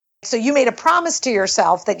So you made a promise to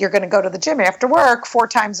yourself that you're going to go to the gym after work 4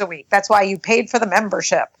 times a week. That's why you paid for the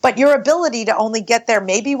membership. But your ability to only get there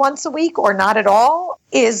maybe once a week or not at all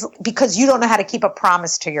is because you don't know how to keep a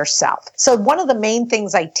promise to yourself. So one of the main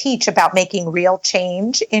things I teach about making real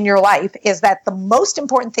change in your life is that the most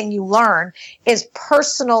important thing you learn is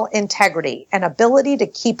personal integrity, an ability to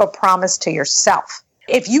keep a promise to yourself.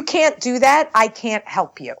 If you can't do that, I can't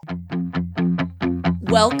help you.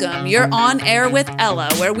 Welcome. You're on air with Ella,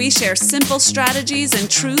 where we share simple strategies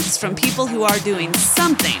and truths from people who are doing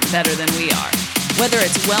something better than we are. Whether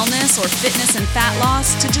it's wellness or fitness and fat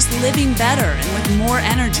loss, to just living better and with more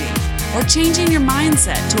energy, or changing your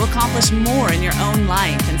mindset to accomplish more in your own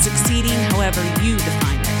life and succeeding however you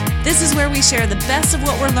define it. This is where we share the best of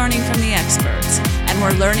what we're learning from the experts, and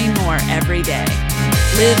we're learning more every day.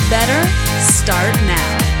 Live better, start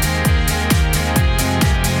now.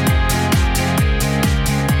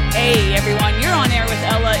 Hey everyone, you're on air with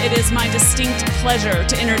Ella. It is my distinct pleasure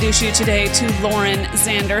to introduce you today to Lauren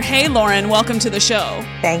Zander. Hey Lauren, welcome to the show.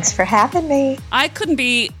 Thanks for having me. I couldn't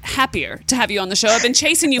be happier to have you on the show. I've been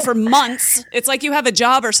chasing you for months. It's like you have a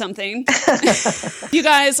job or something. You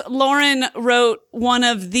guys, Lauren wrote one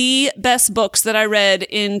of the best books that I read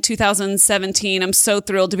in 2017. I'm so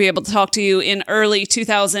thrilled to be able to talk to you in early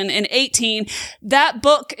 2018. That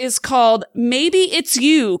book is called Maybe It's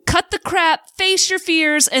You. Cut the crap, face your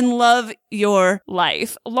fears, and love your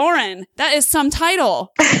life. Lauren, that is some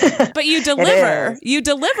title, but you deliver. You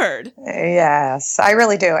delivered. Yes, I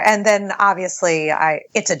really do. And then obviously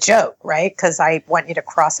it's a joke, right? Because I want you to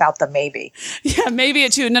cross out the maybe. Yeah, maybe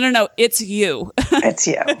it's you. No. It's you. It's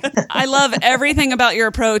you. I love everything about your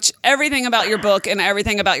approach, everything about your book, and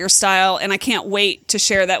everything about your style. And I can't wait to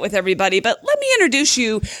share that with everybody. But let me introduce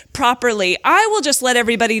you properly. I will just let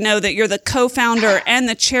everybody know that you're the co-founder and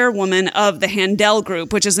the chairwoman of the Handel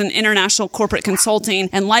Group, which is an international corporate consulting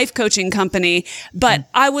and life coaching company. But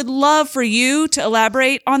I would love for you to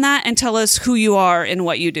elaborate on that and tell us who you are and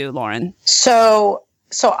what you do, Lauren. So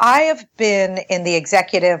I have been in the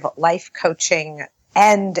executive life coaching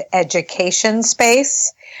and education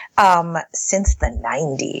space since the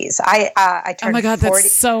 90s. I turned 40. Oh my God,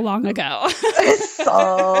 that's so long ago.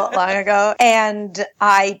 So long ago. And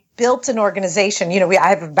I built an organization. I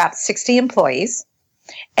have about 60 employees.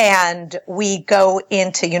 And we go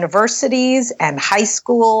into universities and high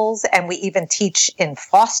schools, and we even teach in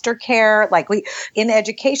foster care. In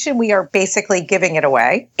education, we are basically giving it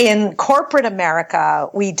away. In corporate America,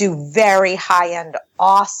 we do very high-end,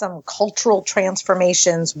 awesome cultural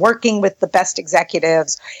transformations, working with the best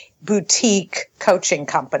executives, boutique coaching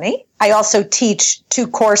company. I also teach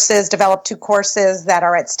develop 2 courses that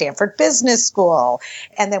are at Stanford Business School.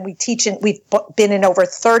 And then we've been in over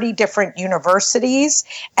 30 different universities.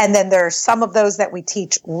 And then there's some of those that we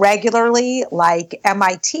teach regularly, like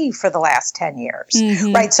MIT for the last 10 years,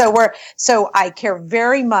 right? So I care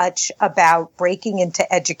very much about breaking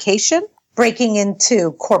into education, breaking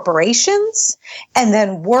into corporations, and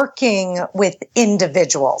then working with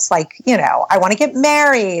individuals. I want to get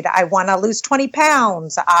married. I want to lose 20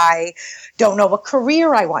 pounds. I don't know what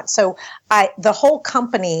career I want. So the whole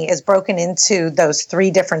company is broken into those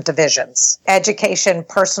 3 different divisions: education,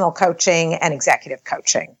 personal coaching, and executive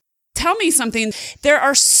coaching. Tell me something. There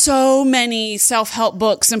are so many self-help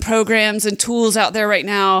books and programs and tools out there right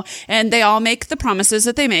now, and they all make the promises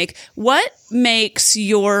that they make. What makes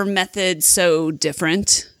your method so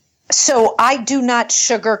different? So I do not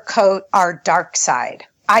sugarcoat our dark side.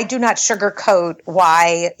 I do not sugarcoat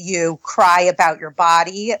why you cry about your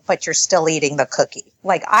body, but you're still eating the cookie.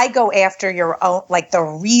 I go after your own, the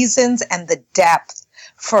reasons and the depth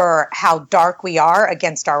for how dark we are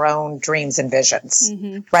against our own dreams and visions,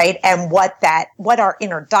 right? And what our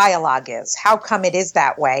inner dialogue is, how come it is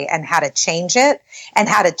that way, and how to change it,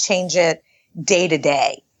 day to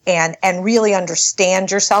day. And really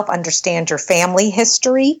understand yourself, understand your family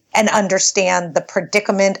history, and understand the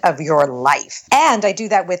predicament of your life. And I do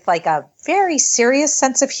that with a very serious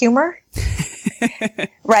sense of humor.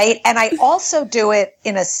 Right. And I also do it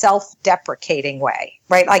in a self-deprecating way,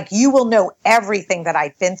 right? You will know everything that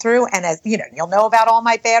I've been through. And you'll know about all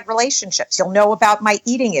my bad relationships. You'll know about my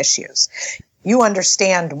eating issues. You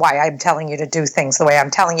understand why I'm telling you to do things the way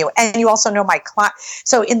I'm telling you. And you also know my client.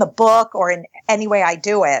 So in the book or in any way I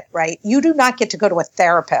do it, right, you do not get to go to a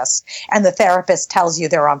therapist and the therapist tells you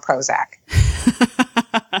they're on Prozac.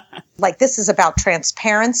 This is about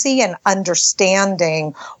transparency and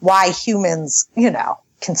understanding why humans,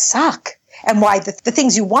 can suck. And why the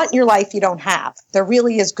things you want in your life you don't have. There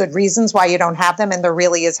really is good reasons why you don't have them, and there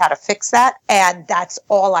really is how to fix that. And that's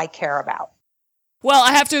all I care about. Well,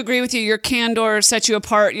 I have to agree with you. Your candor sets you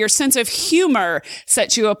apart. Your sense of humor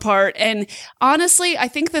sets you apart. And honestly, I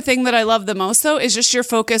think the thing that I love the most, though, is just your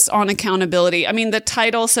focus on accountability. I mean, the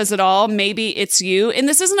title says it all. Maybe it's you. And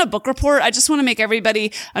this isn't a book report. I just want to make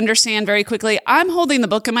everybody understand very quickly. I'm holding the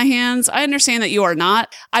book in my hands. I understand that you are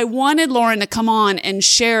not. I wanted Lauren to come on and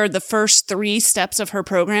share the first 3 steps of her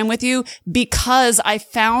program with you because I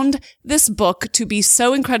found this book to be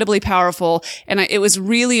so incredibly powerful. And it was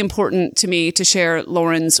really important to me to share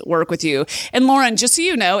Lauren's work with you. And Lauren, just so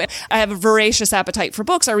you know, I have a voracious appetite for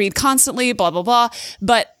books. I read constantly, blah, blah, blah.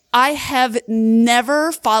 But I have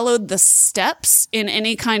never followed the steps in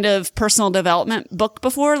any kind of personal development book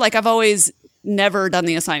before. Like I've always never done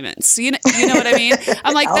the assignments. You know what I mean?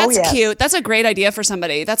 I'm like, that's cute. That's a great idea for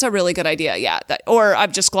somebody. That's a really good idea. Yeah. Or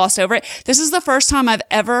I've just glossed over it. This is the first time I've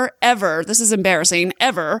ever, this is embarrassing,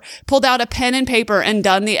 ever pulled out a pen and paper and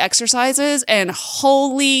done the exercises. And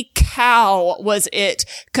holy cow, was it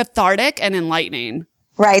cathartic and enlightening.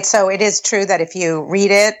 Right. So it is true that if you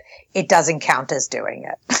read it, it doesn't count as doing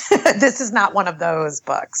it. This is not one of those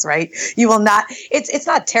books, right? You will not, it's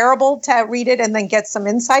not terrible to read it and then get some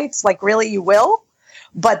insights, like really you will,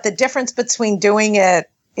 but the difference between doing it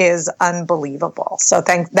is unbelievable. So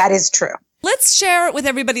that is true. Let's share with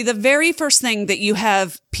everybody the very first thing that you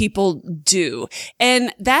have people do.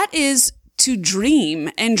 And that is to dream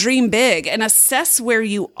and dream big and assess where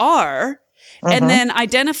you are. And then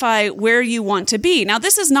identify where you want to be. Now,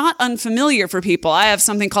 this is not unfamiliar for people. I have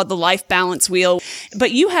something called the life balance wheel,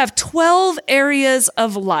 but you have 12 areas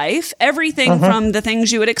of life, everything from the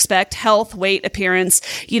things you would expect, health, weight, appearance,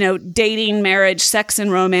 dating, marriage, sex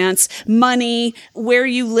and romance, money, where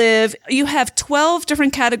you live. You have 12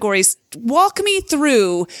 different categories. Walk me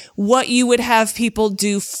through what you would have people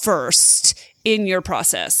do first in your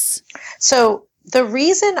process. So the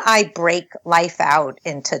reason I break life out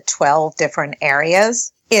into 12 different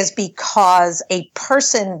areas is because a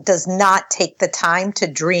person does not take the time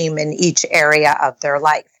to dream in each area of their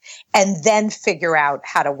life and then figure out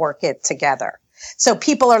how to work it together. So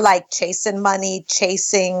people are like chasing money,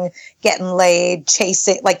 chasing getting laid,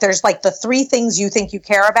 chasing, like there's like the 3 things you think you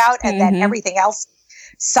care about and then everything else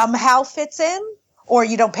somehow fits in. Or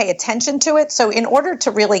you don't pay attention to it. So in order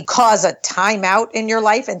to really cause a timeout in your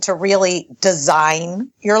life and to really design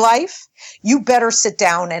your life, you better sit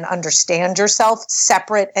down and understand yourself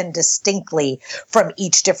separate and distinctly from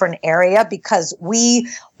each different area, because we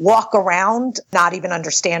walk around not even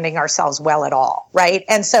understanding ourselves well at all, right?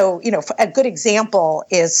 And so, a good example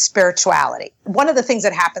is spirituality. One of the things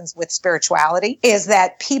that happens with spirituality is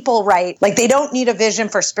that people write, like they don't need a vision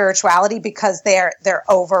for spirituality because they're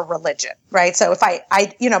over religion, right? So if I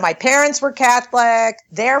my parents were Catholic,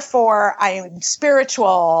 therefore I am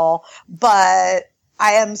spiritual, but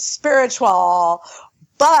I am spiritual,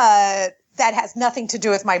 but that has nothing to do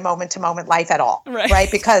with my moment-to-moment life at all, right?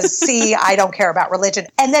 Because, see, I don't care about religion.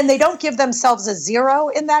 And then they don't give themselves a 0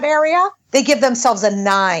 in that area. They give themselves a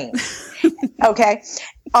 9, okay,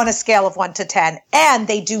 on a scale of 1 to 10. And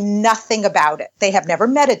they do nothing about it. They have never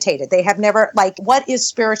meditated. They have never, what is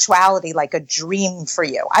spirituality like a dream for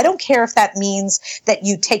you? I don't care if that means that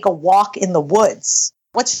you take a walk in the woods.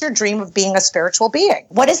 What's your dream of being a spiritual being?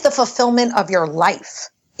 What is the fulfillment of your life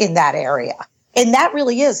in that area? And that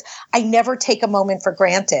really is, I never take a moment for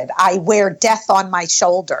granted. I wear death on my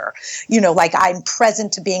shoulder, like I'm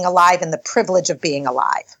present to being alive and the privilege of being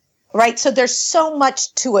alive, right? So there's so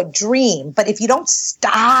much to a dream, but if you don't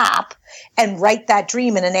stop and write that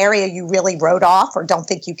dream in an area you really wrote off or don't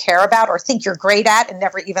think you care about or think you're great at and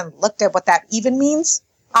never even looked at what that even means,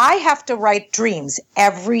 I have to write dreams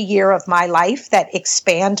every year of my life that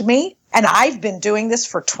expand me. And I've been doing this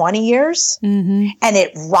for 20 years and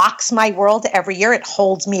it rocks my world every year. It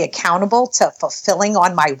holds me accountable to fulfilling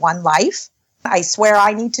on my one life. I swear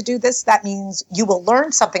I need to do this. That means you will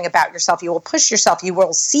learn something about yourself. You will push yourself. You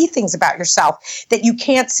will see things about yourself that you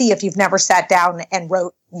can't see if you've never sat down and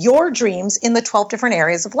wrote your dreams in the 12 different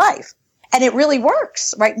areas of life. And it really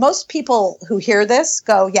works, right? Most people who hear this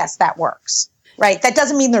go, yes, that works. Right. That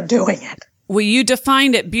doesn't mean they're doing it. Well, you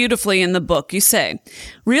defined it beautifully in the book. You say,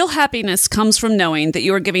 real happiness comes from knowing that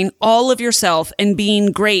you are giving all of yourself and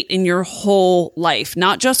being great in your whole life,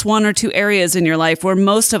 not just 1 or 2 areas in your life where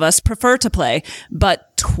most of us prefer to play, but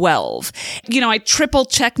 12. I triple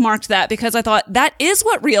check marked that because I thought that is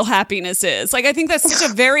what real happiness is. I think that's such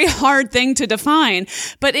a very hard thing to define,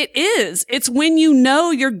 but it is. It's when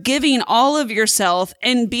you're giving all of yourself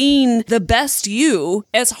and being the best you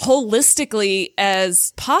as holistically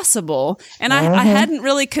as possible. And I hadn't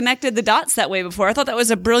really connected the dots that way before. I thought that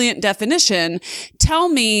was a brilliant definition. Tell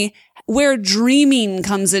me where dreaming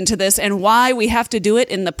comes into this and why we have to do it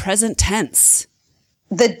in the present tense.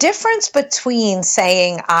 The difference between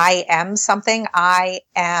saying I am something, I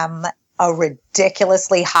am a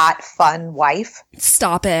ridiculously hot, fun wife.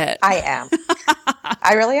 Stop it. I am.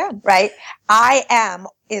 I really am, right? I am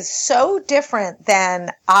is so different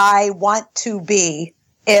than I want to be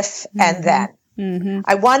if and then. Mm-hmm.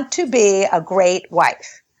 I want to be a great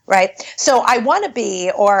wife, right? So I want to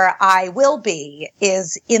be or I will be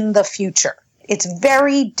is in the future. It's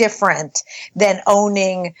very different than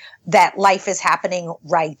owning that life is happening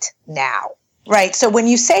right now. Right. So when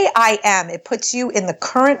you say I am, it puts you in the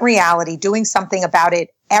current reality, doing something about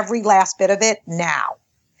it, every last bit of it now.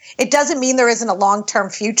 It doesn't mean there isn't a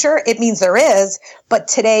long-term future. It means there is, but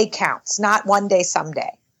today counts, not one day,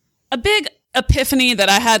 someday. A big epiphany that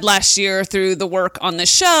I had last year through the work on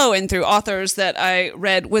this show and through authors that I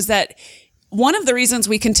read was that one of the reasons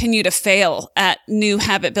we continue to fail at new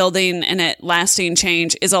habit building and at lasting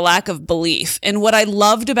change is a lack of belief. And what I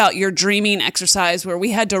loved about your dreaming exercise, where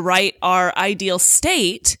we had to write our ideal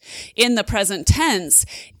state in the present tense,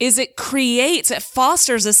 is it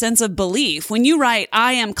fosters a sense of belief. When you write,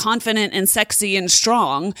 I am confident and sexy and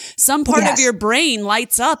strong, some part of your brain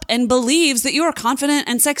lights up and believes that you are confident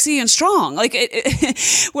and sexy and strong.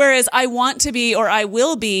 Whereas I want to be or I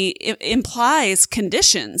will be implies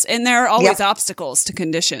conditions. And there are always obstacles to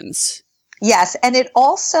conditions. Yes. And it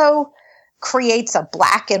also creates a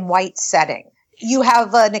black and white setting. You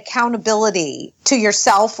have an accountability to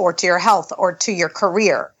yourself or to your health or to your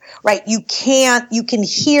career, right? You can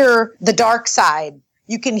hear the dark side.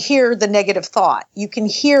 You can hear the negative thought. You can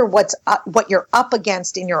hear what you're up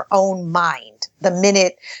against in your own mind the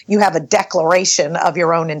minute you have a declaration of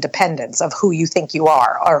your own independence, of who you think you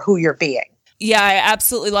are or who you're being. Yeah, I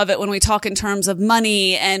absolutely love it when we talk in terms of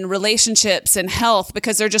money and relationships and health,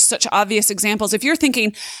 because they're just such obvious examples. If you're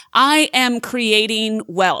thinking, I am creating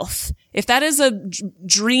wealth, if that is a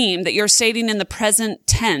dream that you're stating in the present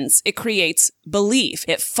tense, it creates belief.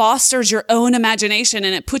 It fosters your own imagination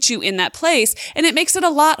and it puts you in that place. And it makes it a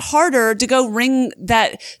lot harder to go ring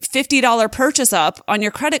that $50 purchase up on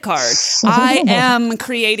your credit card. I am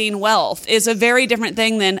creating wealth is a very different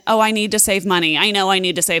thing than, oh, I need to save money. I know I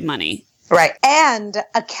need to save money. Right. And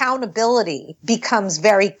accountability becomes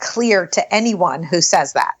very clear to anyone who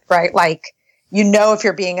says that, right? Like, you know, if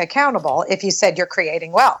you're being accountable, if you said you're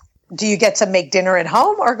creating wealth. Do you get to make dinner at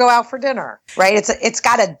home or go out for dinner? Right? It's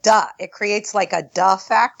got a duh. It creates like a duh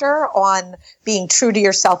factor on being true to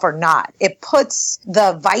yourself or not. It puts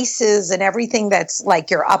the vices and everything that's like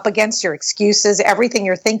you're up against, your excuses, everything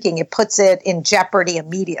you're thinking, it puts it in jeopardy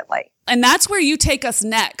immediately. And that's where you take us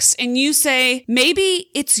next. And you say, maybe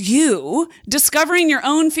it's you discovering your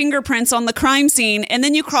own fingerprints on the crime scene. And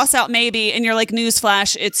then you cross out maybe, and you're like,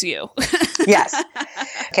 newsflash, it's you. Yes.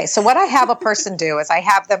 Okay. So what I have a person do is I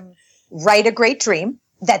have them write a great dream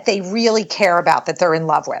that they really care about, that they're in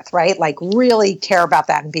love with, right? Like really care about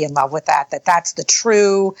that and be in love with that that's the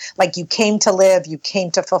true, like you came to live, you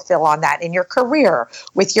came to fulfill on that in your career,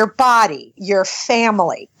 with your body, your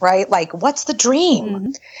family, right? Like what's the dream?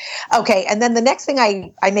 Mm-hmm. Okay. And then the next thing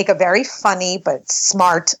I make a very funny but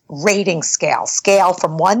smart rating scale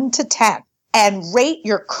from 1 to 10 and rate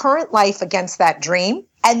your current life against that dream.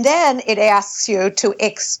 And then it asks you to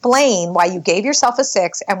explain why you gave yourself a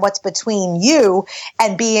 6 and what's between you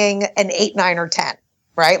and being an 8, 9, or 10,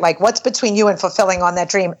 right? Like what's between you and fulfilling on that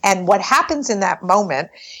dream. And what happens in that moment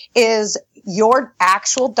is your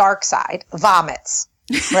actual dark side vomits,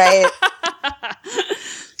 right?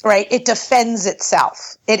 Right? It defends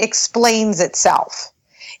itself. It explains itself.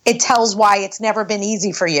 It tells why it's never been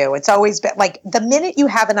easy for you. It's always been like the minute you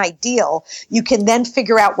have an ideal, you can then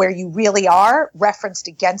figure out where you really are referenced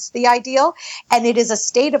against the ideal. And it is a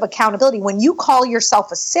state of accountability. When you call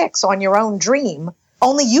yourself a 6 on your own dream,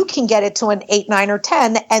 only you can get it to an 8, 9, or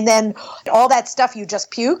 10. And then all that stuff you just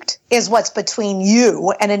puked is what's between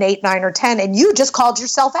you and an 8, 9, or 10. And you just called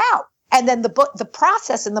yourself out. And then the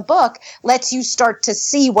process in the book lets you start to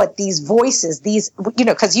see what these voices,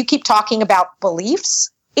 because you keep talking about beliefs.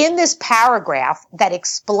 In this paragraph that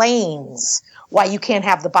explains why you can't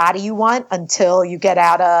have the body you want until you get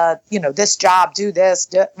out of, this job, do this,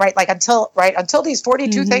 right? Like until these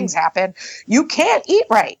 42 things happen, you can't eat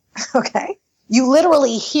right. Okay. You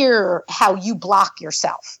literally hear how you block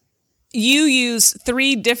yourself. You use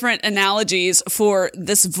 3 different analogies for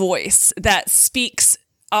this voice that speaks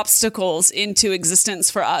obstacles into existence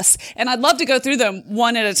for us. And I'd love to go through them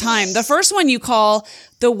one at a time. The first one you call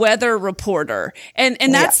the weather reporter. And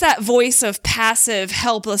that's that voice of passive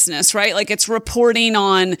helplessness, right? Like it's reporting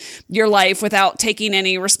on your life without taking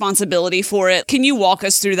any responsibility for it. Can you walk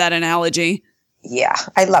us through that analogy? Yeah,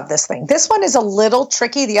 I love this thing. This one is a little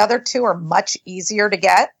tricky. The other 2 are much easier to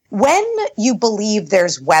get. When you believe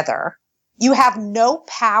there's weather, you have no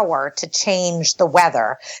power to change the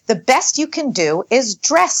weather. The best you can do is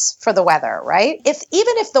dress for the weather, right? Even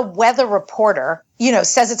if the weather reporter,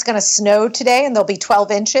 says it's going to snow today and there'll be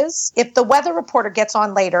 12 inches, if the weather reporter gets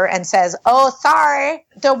on later and says, oh, sorry,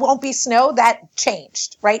 there won't be snow, that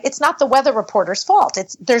changed, right? It's not the weather reporter's fault.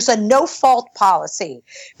 There's a no fault policy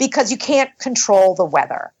because you can't control the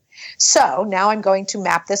weather. So now I'm going to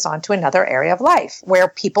map this onto another area of life where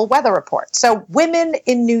people weather report. So women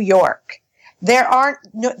in New York, there are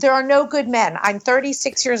no good men. I'm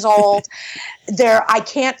 36 years old. I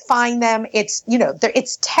can't find them.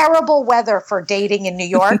 It's terrible weather for dating in New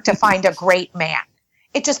York to find a great man.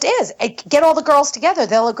 It just is. Get all the girls together.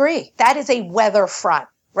 They'll agree. That is a weather front,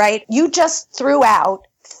 right? You just threw out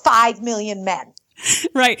 5 million men.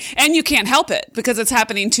 Right. And you can't help it because it's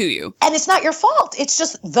happening to you. And it's not your fault. It's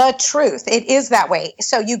just the truth. It is that way.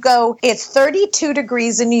 So you go, it's 32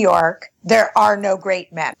 degrees in New York. There are no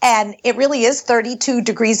great men. And it really is 32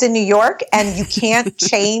 degrees in New York and you can't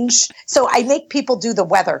change. So I make people do the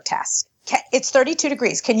weather test. It's 32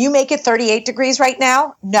 degrees. Can you make it 38 degrees right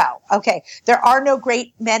now? No. Okay. There are no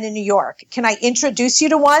great men in New York. Can I introduce you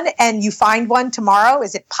to one and you find one tomorrow?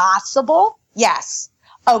 Is it possible? Yes.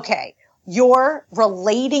 Okay. You're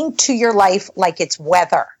relating to your life like it's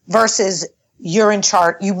weather versus you're in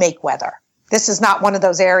charge, you make weather. This is not one of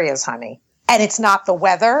those areas, honey. And it's not the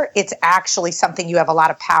weather. It's actually something you have a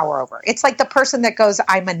lot of power over. It's like the person that goes,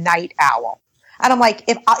 I'm a night owl. And I'm like,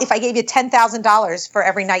 if I gave you $10,000 for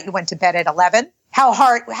every night you went to bed at 11,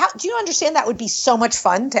 do you understand that would be so much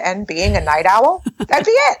fun to end being a night owl? That'd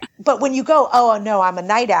be it. But when you go, oh no, I'm a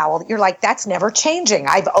night owl, you're like, that's never changing.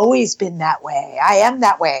 I've always been that way. I am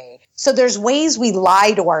that way. So there's ways we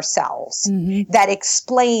lie to ourselves that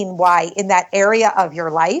explain why in that area of your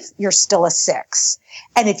life, you're still a 6.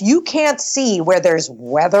 And if you can't see where there's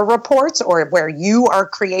weather reports or where you are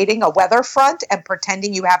creating a weather front and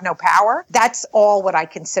pretending you have no power, that's all what I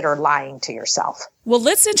consider lying to yourself. Well,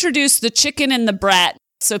 let's introduce the chicken and the brat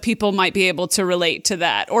so people might be able to relate to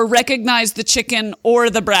that or recognize the chicken or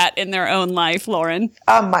the brat in their own life, Lauren.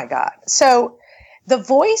 Oh my God. So the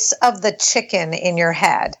voice of the chicken in your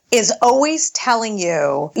head is always telling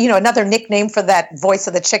you, another nickname for that voice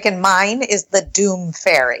of the chicken, mine is the doom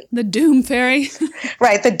fairy. The doom fairy?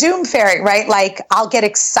 Right. The doom fairy, right? Like I'll get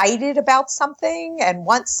excited about something and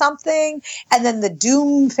want something. And then the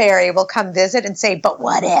doom fairy will come visit and say, but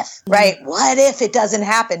what if, right? What if it doesn't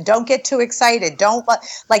happen? Don't get too excited.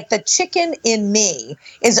 Like the chicken in me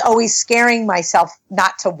is always scaring myself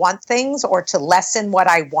not to want things or to lessen what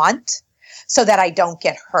I want, so that I don't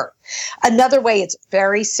get hurt. Another way it's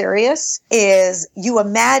very serious is you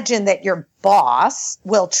imagine that your boss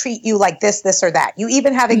will treat you like this, this, or that. You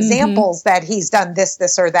even have examples that he's done this,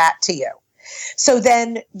 this, or that to you. So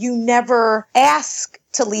then you never ask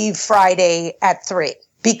to leave Friday at 3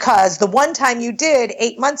 because the one time you did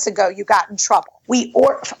 8 months ago, you got in trouble.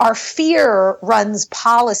 Our fear runs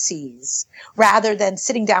policies rather than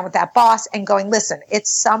sitting down with that boss and going, listen,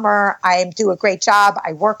 it's summer. I do a great job.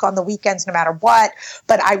 I work on the weekends no matter what,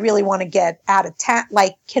 but I really want to get out of town.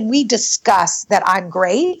 Like, can we discuss that I'm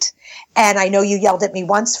great? And I know you yelled at me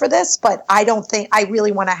once for this, but I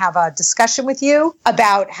really want to have a discussion with you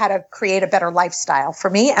about how to create a better lifestyle for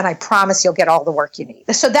me. And I promise you'll get all the work you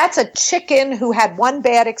need. So that's a chicken who had one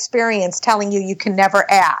bad experience telling you can never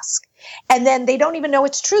ask. And then they don't even know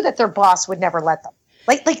it's true that their boss would never let them.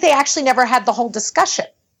 Like they actually never had the whole discussion.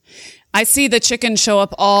 I see the chicken show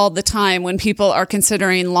up all the time when people are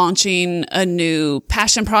considering launching a new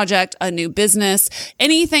passion project, a new business,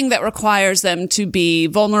 anything that requires them to be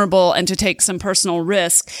vulnerable and to take some personal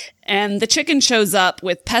risk. And the chicken shows up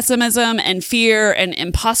with pessimism and fear and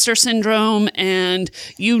imposter syndrome and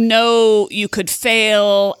you could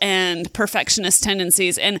fail and perfectionist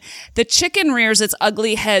tendencies. And the chicken rears its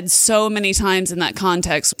ugly head so many times in that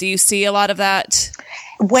context. Do you see a lot of that?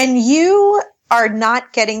 When you are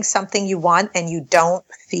not getting something you want and you don't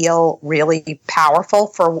feel really powerful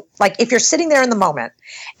for, like, if you're sitting there in the moment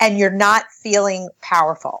and you're not feeling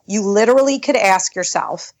powerful, you literally could ask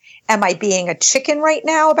yourself, am I being a chicken right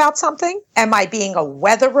now about something? Am I being a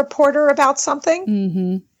weather reporter about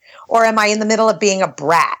something? Or am I in the middle of being a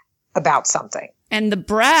brat about something? And the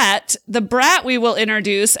brat we will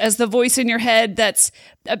introduce as the voice in your head that's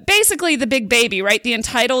basically the big baby, right? The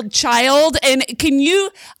entitled child. And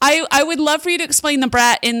I would love for you to explain the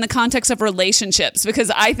brat in the context of relationships,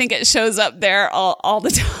 because I think it shows up there all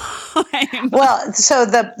the time. Well, so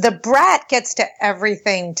the brat gets to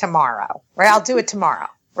everything tomorrow, right? I'll do it tomorrow.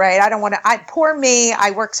 Right. Poor me.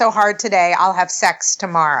 I work so hard today. I'll have sex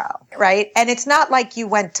tomorrow. Right. And it's not like you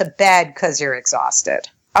went to bed because you're exhausted.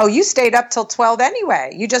 Oh, you stayed up till 12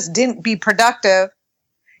 anyway. You just didn't be productive.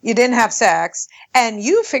 You didn't have sex, and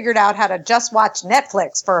you figured out how to just watch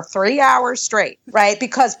Netflix for 3 hours straight, right?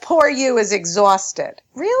 Because poor you is exhausted.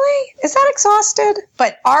 Really? Is that exhausted?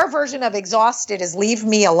 But our version of exhausted is leave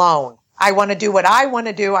me alone. I want to do what I want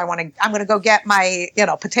to do. I'm going to go get my,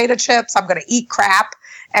 potato chips. I'm going to eat crap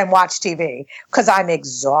and watch TV because I'm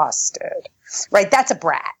exhausted, right? That's a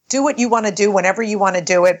brat. Do what you want to do whenever you want to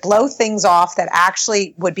do it. Blow things off that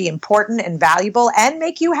actually would be important and valuable and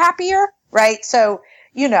make you happier, right? So,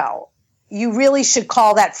 you really should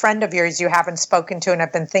call that friend of yours you haven't spoken to and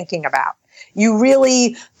have been thinking about. You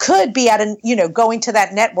really could be at going to that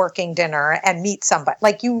networking dinner and meet somebody.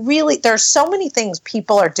 There's so many things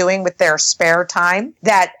people are doing with their spare time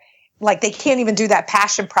that they can't even do that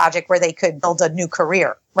passion project where they could build a new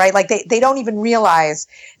career, right? They don't even realize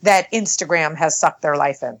that Instagram has sucked their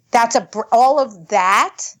life in. All of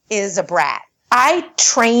that is a brat. I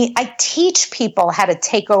teach people how to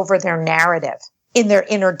take over their narrative in their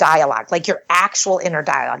inner dialogue, your actual inner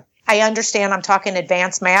dialogue. I understand I'm talking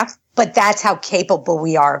advanced math, but that's how capable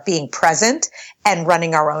we are of being present and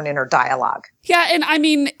running our own inner dialogue. Yeah. And I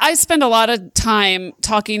mean, I spend a lot of time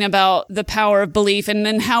talking about the power of belief and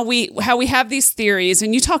then how we have these theories.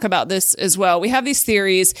 And you talk about this as well. We have these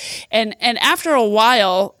theories and after a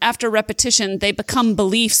while, after repetition, they become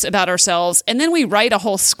beliefs about ourselves. And then we write a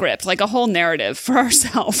whole script, a whole narrative for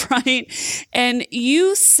ourselves, right? And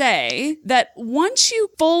you say that once you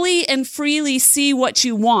fully and freely see what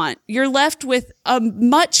you want, you're left with a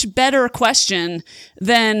much better question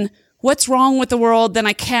than what's wrong with the world? Then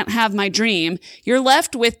I can't have my dream. You're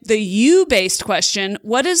left with the you-based question.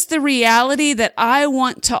 What is the reality that I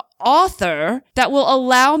want to author that will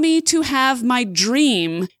allow me to have my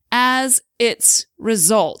dream as its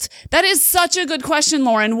result? That is such a good question,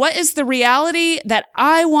 Lauren. What is the reality that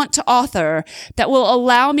I want to author that will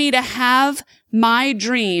allow me to have my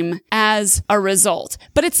dream as a result?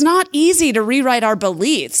 But it's not easy to rewrite our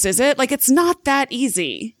beliefs, is it? It's not that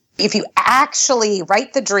easy. If you actually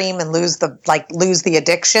write the dream and lose the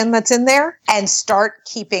addiction that's in there and start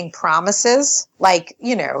keeping promises, my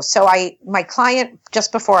client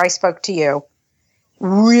just before I spoke to you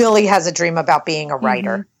really has a dream about being a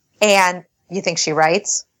writer. Mm-hmm. And you think she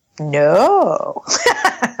writes? No.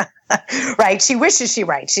 Right? She wishes she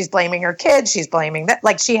writes. She's blaming her kids. She's blaming that.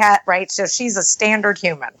 Right? So she's a standard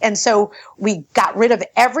human. And so we got rid of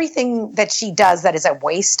everything that she does that is a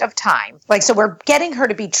waste of time. So we're getting her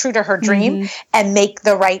to be true to her dream and make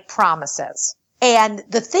the right promises. And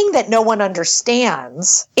the thing that no one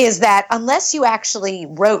understands is that unless you actually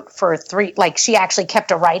wrote for she actually kept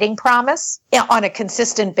a writing promise on a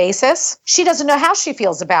consistent basis, she doesn't know how she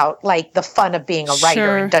feels about the fun of being a writer.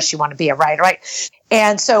 Sure. And does she want to be a writer, right?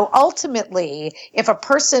 And so ultimately, if a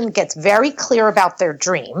person gets very clear about their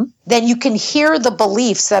dream, then you can hear the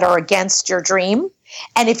beliefs that are against your dream.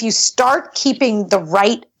 And if you start keeping the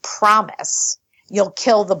right promise, you'll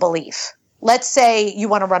kill the belief. Let's say you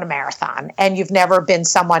want to run a marathon and you've never been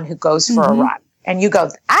someone who goes for a run. And you go,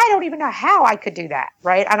 I don't even know how I could do that,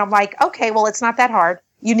 right? And I'm like, okay, well, it's not that hard.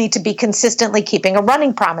 You need to be consistently keeping a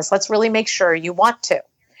running promise. Let's really make sure you want to.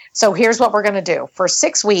 So here's what we're going to do. For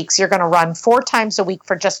 6 weeks, you're going to run 4 times a week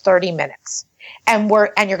for just 30 minutes. And you're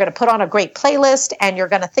going to put on a great playlist and you're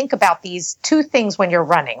going to think about these 2 things when you're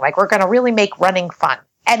running. We're going to really make running fun.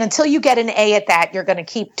 And until you get an A at that, you're going to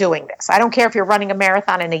keep doing this. I don't care if you're running a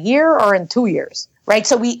marathon in a year or in 2 years, right?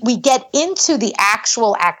 So we get into the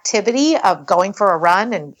actual activity of going for a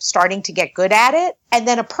run and starting to get good at it. And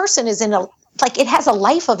then a person is it has a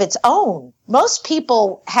life of its own. Most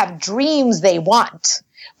people have dreams they want,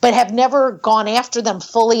 but have never gone after them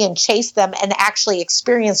fully and chased them and actually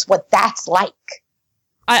experienced what that's like.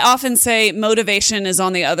 I often say motivation is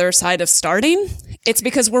on the other side of starting. It's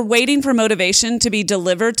because we're waiting for motivation to be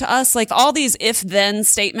delivered to us. All these if-then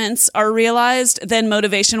statements are realized, then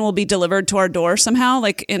motivation will be delivered to our door somehow,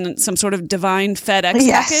 in some sort of divine FedEx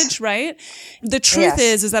package, right? The truth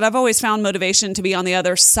is that I've always found motivation to be on the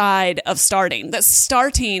other side of starting.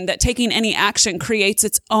 That taking any action creates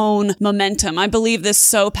its own momentum. I believe this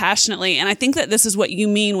so passionately. And I think that this is what you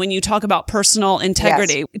mean when you talk about personal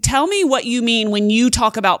integrity. Yes. Tell me what you mean when you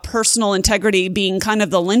talk about personal integrity being kind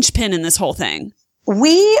of the linchpin in this whole thing.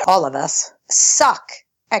 All of us, suck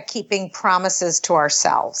at keeping promises to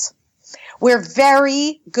ourselves. We're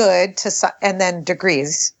very good and then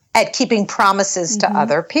degrees at keeping promises to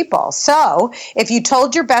other people. So if you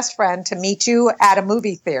told your best friend to meet you at a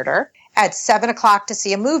movie theater at 7:00 to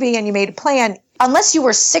see a movie and you made a plan, unless you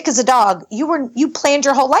were sick as a dog, you planned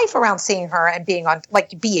your whole life around seeing her and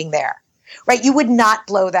being there, right? You would not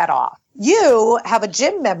blow that off. You have a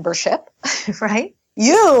gym membership, right?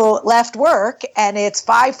 You left work and it's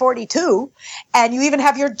 5:42 and you even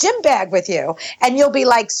have your gym bag with you and you'll be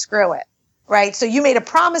like, screw it. Right. So you made a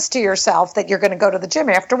promise to yourself that you're going to go to the gym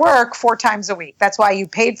after work 4 times a week. That's why you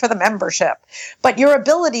paid for the membership. But your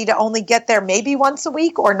ability to only get there maybe once a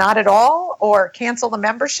week or not at all or cancel the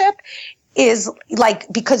membership is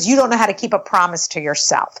like because you don't know how to keep a promise to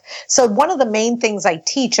yourself. So one of the main things I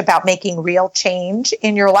teach about making real change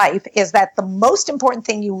in your life is that the most important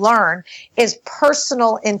thing you learn is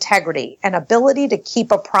personal integrity, an ability to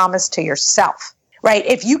keep a promise to yourself. Right.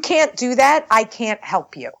 If you can't do that, I can't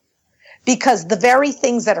help you. Because the very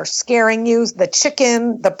things that are scaring you, the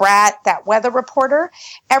chicken, the brat, that weather reporter,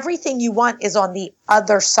 everything you want is on the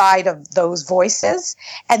other side of those voices.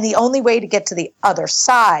 And the only way to get to the other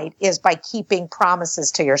side is by keeping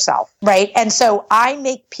promises to yourself, right? And so I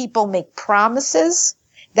make people make promises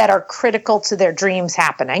that are critical to their dreams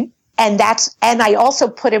happening. And I also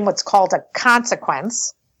put in what's called a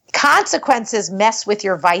consequence. Consequences mess with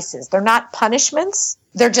your vices. They're not punishments.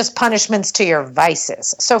 They're just punishments to your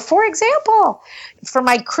vices. So, for example, for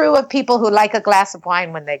my crew of people who like a glass of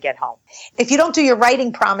wine when they get home, if you don't do your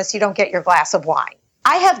writing promise, you don't get your glass of wine.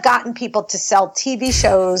 I have gotten people to sell TV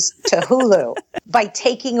shows to Hulu by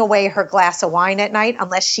taking away her glass of wine at night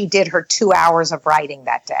unless she did her 2 hours of writing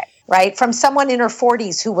that day, right? From someone in her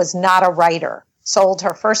 40s who was not a writer, sold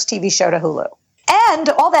her first TV show to Hulu. And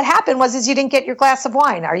all that happened is you didn't get your glass of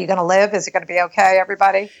wine. Are you going to live? Is it going to be okay,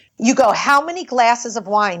 everybody? You go, how many glasses of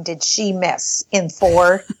wine did she miss in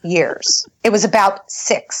 4 years? It was about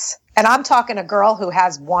 6. And I'm talking a girl who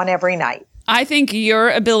has one every night. I think your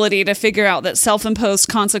ability to figure out that self-imposed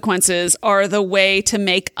consequences are the way to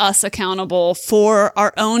make us accountable for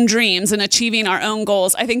our own dreams and achieving our own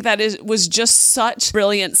goals. I think that was just such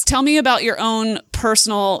brilliance. Tell me about your own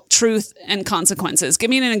personal truth and consequences. Give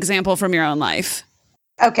me an example from your own life.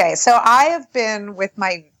 Okay, so I have been with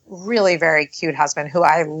my really very cute husband who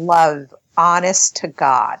I love, honest to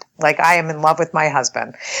God. Like I am in love with my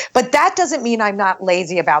husband. But that doesn't mean I'm not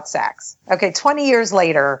lazy about sex. Okay, 20 years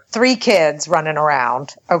later, 3 kids running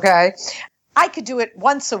around, okay? I could do it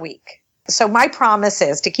once a week. So my promise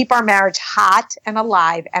is to keep our marriage hot and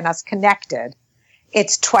alive and us connected.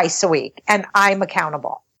 It's twice a week and I'm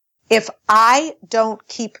accountable. If I don't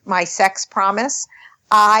keep my sex promise,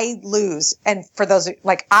 I lose. And for those,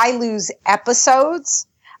 like I lose episodes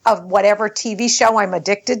of whatever TV show I'm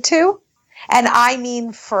addicted to. And I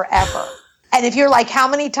mean forever. And if you're like, how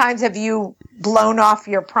many times have you blown off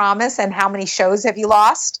your promise and how many shows have you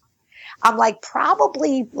lost? I'm like,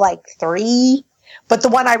 probably like 3. But the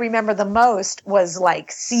one I remember the most was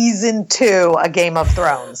like season 2 of Game of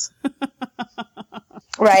Thrones.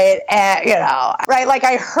 Right. And, right. Like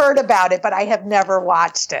I heard about it, but I have never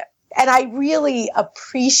watched it. And I really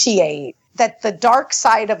appreciate that the dark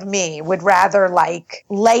side of me would rather like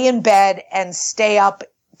lay in bed and stay up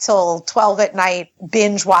till 12 at night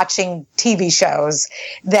binge watching TV shows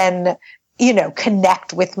than,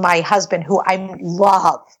 connect with my husband who I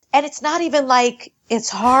love. And it's not even like it's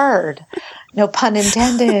hard. No pun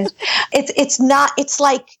intended. It's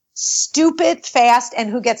like stupid fast and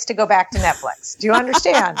who gets to go back to Netflix. Do you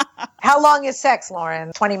understand? How long is sex,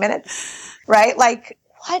 Lauren? 20 minutes? Right? Like,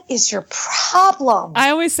 what is your problem?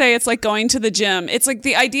 I always say it's like going to the gym. It's like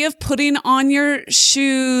the idea of putting on your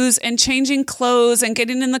shoes and changing clothes and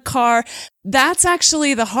getting in the car. That's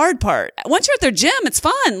actually the hard part. Once you're at their gym, it's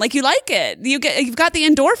fun. Like you like it. You've got the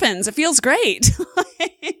endorphins. It feels great.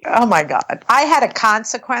 Oh my God. I had a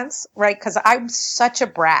consequence, right? Because I'm such a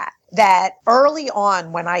brat that early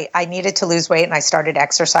on when I needed to lose weight and I started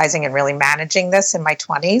exercising and really managing this in my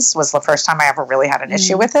 20s was the first time I ever really had an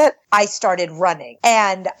issue with it. I started running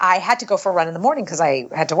and I had to go for a run in the morning because I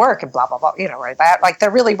had to work and blah, blah, blah, right? Like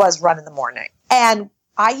there really was run in the morning. And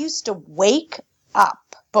I used to wake up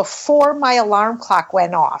before my alarm clock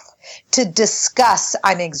went off to discuss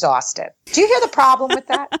I'm exhausted. Do you hear the problem with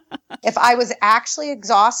that? If I was actually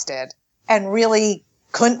exhausted and really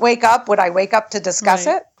couldn't wake up, would I wake up to discuss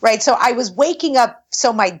it? Right. So I was waking up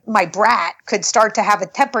so my brat could start to have a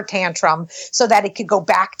temper tantrum so that it could go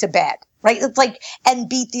back to bed. Right. It's like, and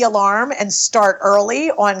beat the alarm and start early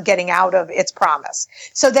on getting out of its promise.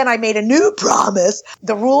 So then I made a new promise.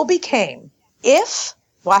 The rule became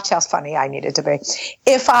watch how funny I needed to be.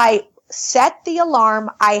 If I set the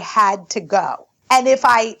alarm, I had to go. And if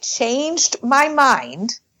I changed my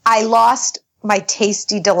mind, I lost my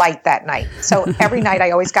tasty delight that night. So every night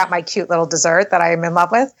I always got my cute little dessert that I am in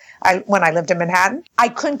love with when I lived in Manhattan. I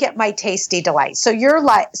couldn't get my tasty delight. So do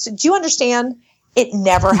you understand? It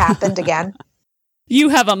never happened again. You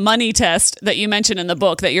have a money test that you mentioned in the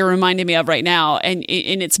book that you're reminding me of right now. And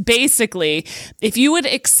it's basically, if you would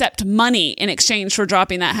accept money in exchange for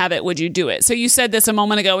dropping that habit, would you do it? So you said this a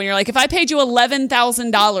moment ago and you're like, if I paid you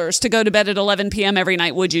 $11,000 to go to bed at 11 p.m. every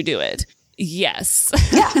night, would you do it? Yes.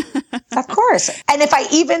 Yeah, of course. And if I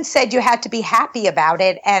even said you had to be happy about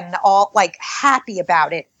it and happy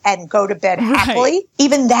about it and go to bed happily, right,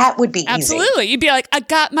 even that would be absolutely easy. You'd be like, I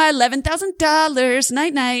got my $11,000,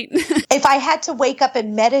 night, night. If I had to wake up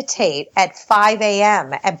and meditate at 5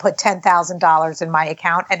 a.m. and put $10,000 in my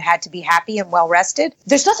account and had to be happy and well rested,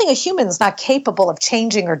 there's nothing a human's not capable of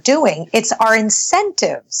changing or doing. It's our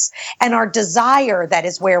incentives and our desire that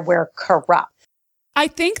is where we're corrupt. I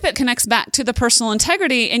think that connects back to the personal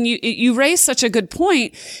integrity, and you raise such a good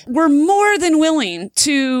point. We're more than willing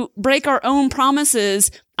to break our own promises,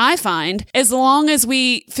 I find, as long as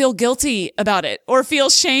we feel guilty about it or feel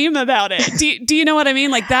shame about it. Do you know what I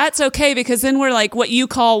mean? Like, that's okay, because then we're like what you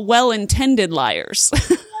call well-intended liars.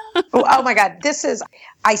 Oh my God.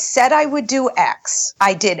 I said I would do X.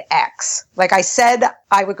 I did X. Like I said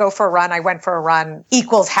I would go for a run. I went for a run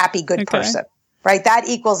equals happy, good person. Right? That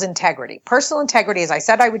equals integrity. Personal integrity is I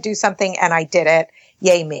said I would do something and I did it.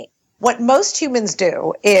 Yay me. What most humans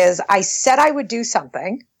do is I said I would do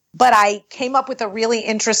something, but I came up with a really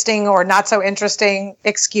interesting or not so interesting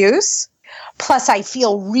excuse. Plus I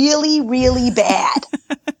feel really, really bad.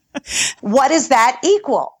 What does that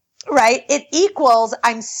equal? Right? It equals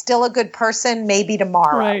I'm still a good person, maybe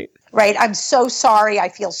tomorrow. Right? I'm so sorry. I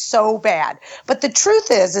feel so bad. But the truth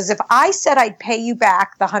is if I said I'd pay you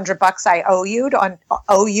back the $100 I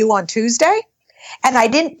owe you on Tuesday, and I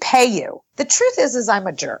didn't pay you, the truth is I'm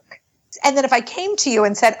a jerk. And then if I came to you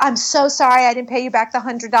and said, I'm so sorry I didn't pay you back the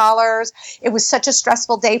 $100. It was such a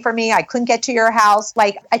stressful day for me. I couldn't get to your house.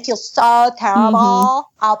 Like, I feel so terrible.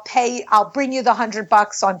 Mm-hmm. I'll bring you the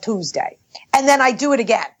 $100 on Tuesday. And then I do it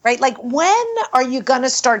again, right? Like, when are you going to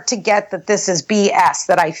start to get that this is BS,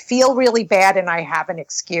 that I feel really bad and I have an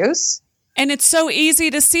excuse? And it's so easy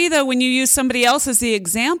to see, though, when you use somebody else as the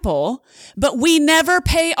example, but we never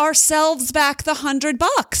pay ourselves back the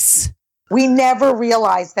 $100. We never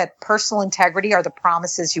realize that personal integrity are the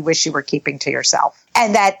promises you wish you were keeping to yourself.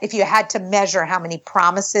 And that if you had to measure how many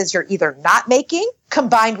promises you're either not making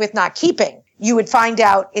combined with not keeping, you would find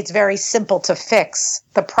out it's very simple to fix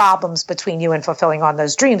the problems between you and fulfilling on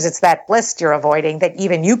those dreams. It's that list you're avoiding that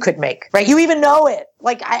even you could make, right? You even know it.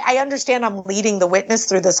 Like, I understand I'm leading the witness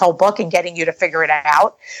through this whole book and getting you to figure it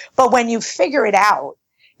out. But when you figure it out,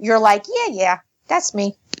 you're like, yeah, that's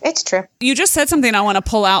me. It's true. You just said something I want to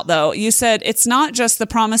pull out, though. You said it's not just the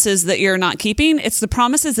promises that you're not keeping. It's the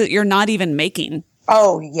promises that you're not even making.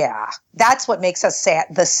 Oh, yeah. That's what makes us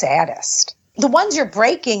the saddest. The ones you're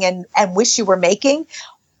breaking and wish you were making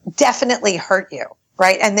definitely hurt you,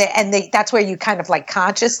 right? And that's where you kind of like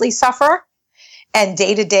consciously suffer and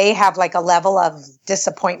day to day have like a level of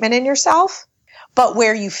disappointment in yourself. But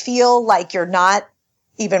where you feel like you're not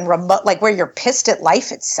even remote, like where you're pissed at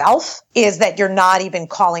life itself, is that you're not even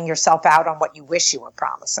calling yourself out on what you wish you were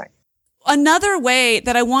promising. Another way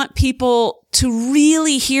that I want people to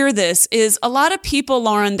really hear this is a lot of people,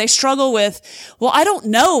 Lauren, they struggle with, well, I don't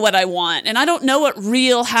know what I want and I don't know what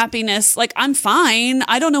real happiness, like I'm fine.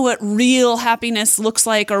 I don't know what real happiness looks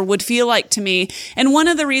like or would feel like to me. And one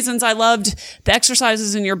of the reasons I loved the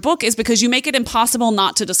exercises in your book is because you make it impossible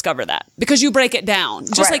not to discover that, because you break it down.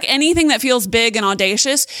 Just like anything that feels big and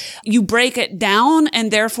audacious, you break it down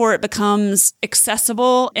and therefore it becomes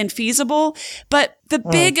accessible and feasible. But the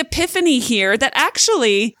big epiphany here that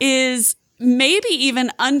actually is maybe even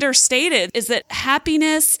understated is that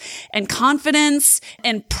happiness and confidence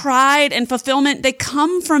and pride and fulfillment, they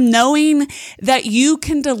come from knowing that you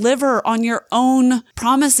can deliver on your own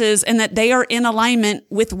promises and that they are in alignment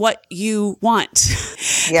with what you want.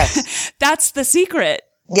 Yes. That's the secret.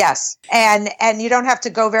 Yes. And you don't have to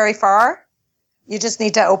go very far. You just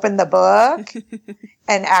need to open the book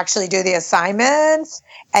and actually do the assignments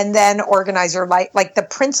and then organize your life. Like the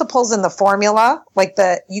principles and the formula, like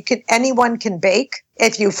anyone can bake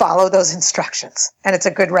if you follow those instructions and it's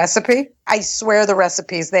a good recipe. I swear the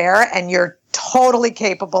recipe's there and you're totally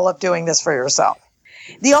capable of doing this for yourself.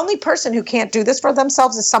 The only person who can't do this for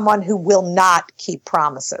themselves is someone who will not keep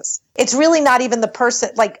promises. It's really not even the person,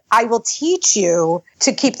 like, I will teach you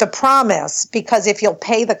to keep the promise because if you'll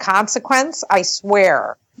pay the consequence, I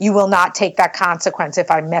swear you will not take that consequence if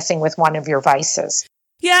I'm messing with one of your vices.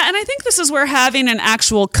 Yeah, and I think this is where having an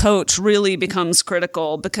actual coach really becomes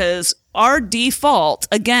critical because our default,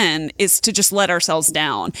 again, is to just let ourselves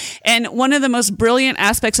down. And one of the most brilliant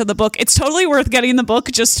aspects of the book, it's totally worth getting the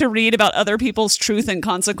book just to read about other people's truth and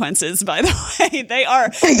consequences, by the way. They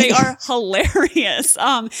are hilarious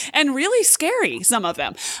and really scary, some of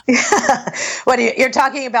them. What you're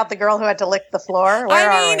talking about the girl who had to lick the floor?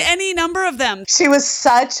 Any number of them. She was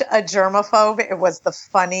such a germaphobe. It was the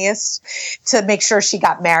funniest to make sure she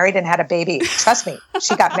got married and had a baby. Trust me,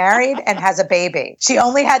 she got married and has a baby. She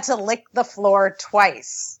only had to lick the floor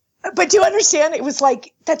twice. But do you understand? It was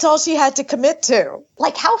like, that's all she had to commit to.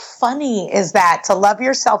 Like, how funny is that to love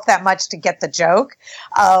yourself that much to get the joke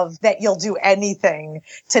of that you'll do anything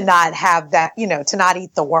to not have that, to not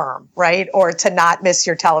eat the worm, right? Or to not miss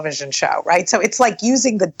your television show, right? So it's like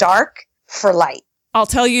using the dark for light. I'll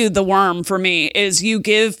tell you, the worm for me is you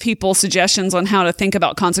give people suggestions on how to think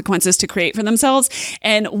about consequences to create for themselves.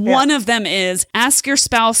 And one of them is ask your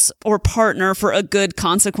spouse or partner for a good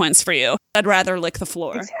consequence for you. I'd rather lick the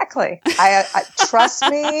floor. Exactly. I trust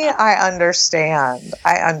me. I understand.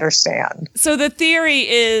 So the theory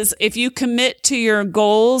is if you commit to your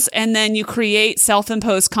goals and then you create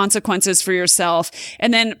self-imposed consequences for yourself.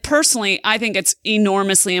 And then personally, I think it's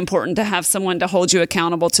enormously important to have someone to hold you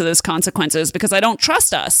accountable to those consequences because I don't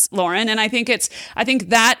trust us, Lauren. And I think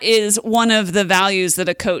that is one of the values that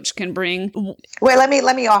a coach can bring. Wait, let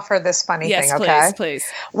me offer this funny thing. Okay. Yes, please.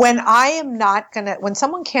 When when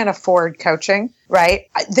someone can't afford coaching, right?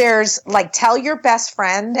 There's like, tell your best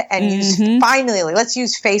friend and let's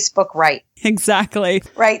use Facebook right. Exactly.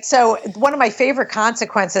 Right. So one of my favorite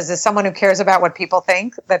consequences is someone who cares about what people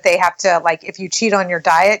think, that they have to, like, if you cheat on your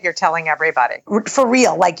diet, you're telling everybody. For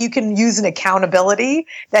real. Like, you can use an accountability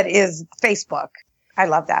that is Facebook. I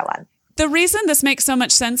love that one. The reason this makes so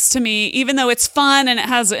much sense to me, even though it's fun and it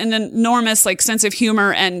has an enormous sense of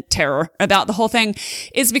humor and terror about the whole thing,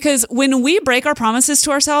 is because when we break our promises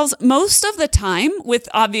to ourselves, most of the time, with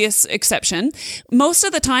obvious exception, most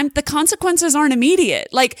of the time, the consequences aren't immediate.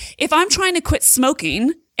 Like, if I'm trying to quit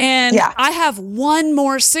smoking, and I have one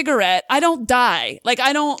more cigarette, I don't die. Like,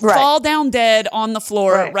 I don't fall down dead on the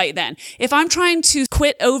floor right then. If I'm trying to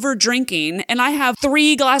quit over drinking and I have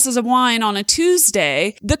 3 glasses of wine on a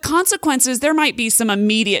Tuesday, the consequences, there might be some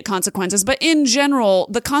immediate consequences, but in general,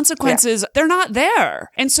 the consequences, they're not there.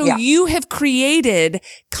 And so you have created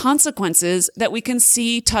consequences that we can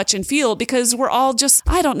see, touch, and feel because we're all just,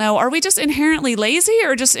 I don't know, are we just inherently lazy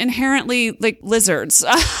or just inherently like lizards?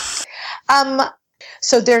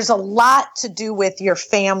 So there's a lot to do with your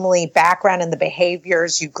family background and the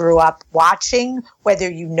behaviors you grew up watching, whether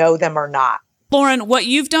you know them or not. Lauren, what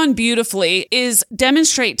you've done beautifully is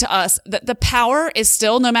demonstrate to us that the power is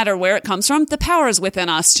still, no matter where it comes from, the power is within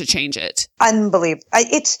us to change it. Unbelievable.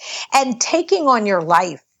 And taking on your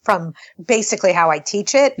life from basically how I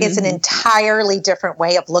teach it is an entirely different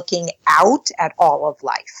way of looking out at all of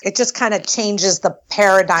life. It just kind of changes the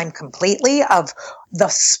paradigm completely of the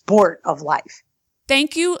sport of life.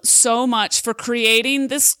 Thank you so much for creating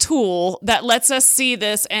this tool that lets us see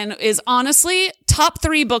this and is honestly top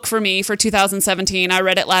 3 book for me for 2017. I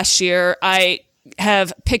read it last year. I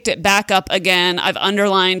have picked it back up again. I've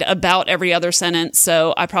underlined about every other sentence,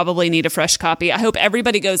 so I probably need a fresh copy. I hope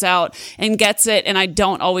everybody goes out and gets it, and I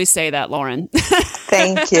don't always say that, Lauren.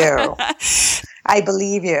 Thank you. I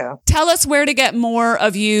believe you. Tell us where to get more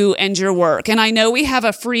of you and your work. And I know we have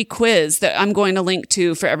a free quiz that I'm going to link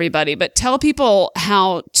to for everybody, but tell people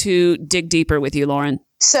how to dig deeper with you, Lauren.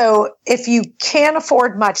 So if you can't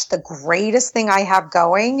afford much, the greatest thing I have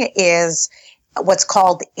going is what's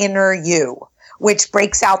called Inner You, which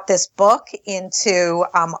breaks out this book into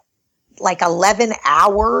 11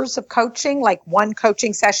 hours of coaching, like one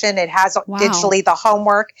coaching session. It has digitally the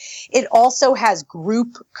homework. It also has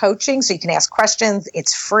group coaching, so you can ask questions.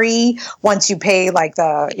 It's free once you pay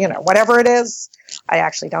whatever it is. I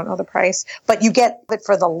actually don't know the price, but you get it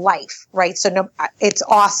for the life, right? So it's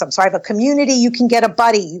awesome. So I have a community. You can get a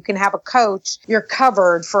buddy. You can have a coach. You're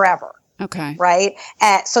covered forever. Okay. Right.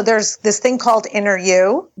 So there's this thing called Inner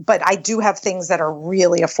You, but I do have things that are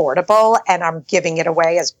really affordable and I'm giving it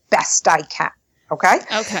away as best I can. Okay.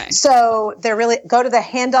 Okay. So go to the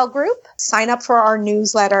Handel group, sign up for our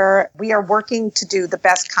newsletter. We are working to do the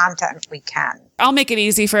best content we can. I'll make it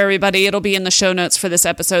easy for everybody. It'll be in the show notes for this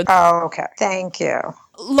episode. Oh, okay. Thank you.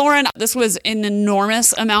 Lauren, this was an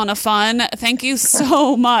enormous amount of fun. Thank you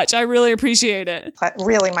so much. I really appreciate it.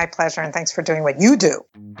 Really my pleasure. And thanks for doing what you do.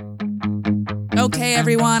 Okay,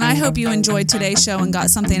 everyone, I hope you enjoyed today's show and got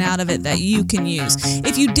something out of it that you can use.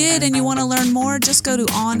 If you did and you want to learn more, just go to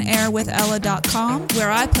onairwithella.com, where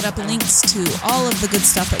I put up links to all of the good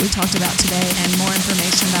stuff that we talked about today and more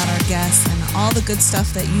information about our guests and all the good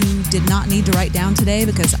stuff that you did not need to write down today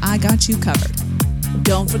because I got you covered.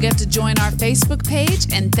 Don't forget to join our Facebook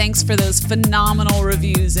page, and thanks for those phenomenal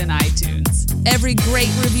reviews in iTunes. Every great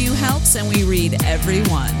review helps, and we read every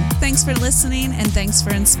one. Thanks for listening, and thanks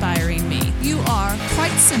for inspiring me. You are,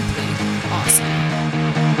 quite simply, awesome.